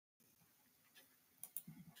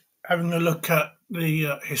Having a look at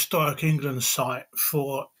the Historic England site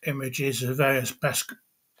for images of various best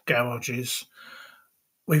garages,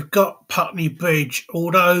 we've got Putney Bridge.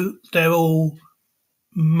 Although they're all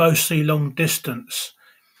mostly long distance,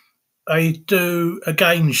 they do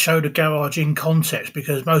again show the garage in context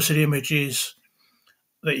because most of the images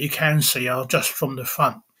that you can see are just from the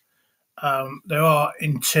front. There are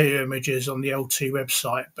interior images on the LT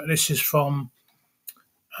website, but this is from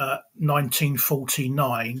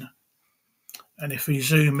 1949. And if we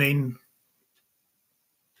zoom in,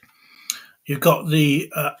 you've got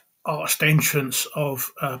the arched entrance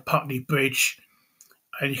of Putney Bridge,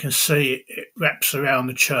 and you can see it wraps around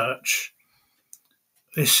the church.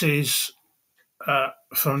 This is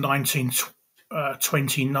from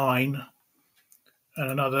 1929,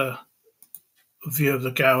 and another view of the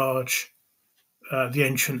garage, the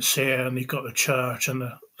entrance here, and you've got the church and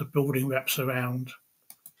the building wraps around.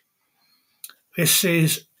 This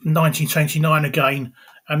is 1929 again,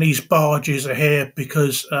 and these barges are here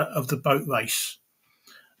because of the boat race.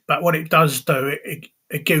 But what it does do, it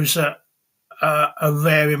gives a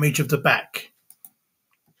rare image of the back.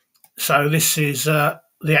 So this is the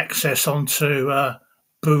access onto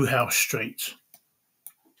Brewhouse Street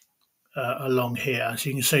along here. As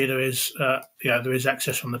you can see, there is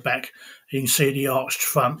access from the back. You can see the arched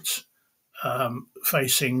front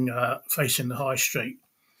facing the high street.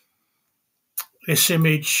 This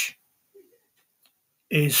image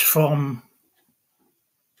is from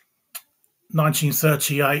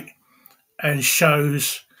 1938 and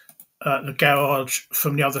shows the garage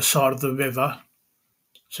from the other side of the river.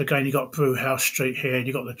 So again, you've got Brewhouse Street here,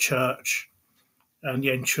 you've got the church and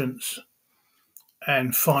the entrance.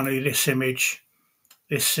 And finally, this image,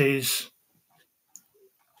 this is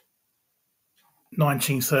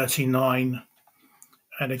 1939.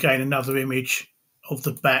 And again, another image of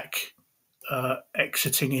the back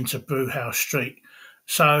exiting into Brewhouse Street.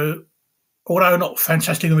 So although not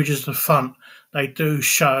fantastic images of the front, they do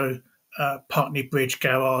show Putney Bridge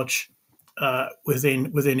garage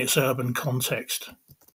within its urban context.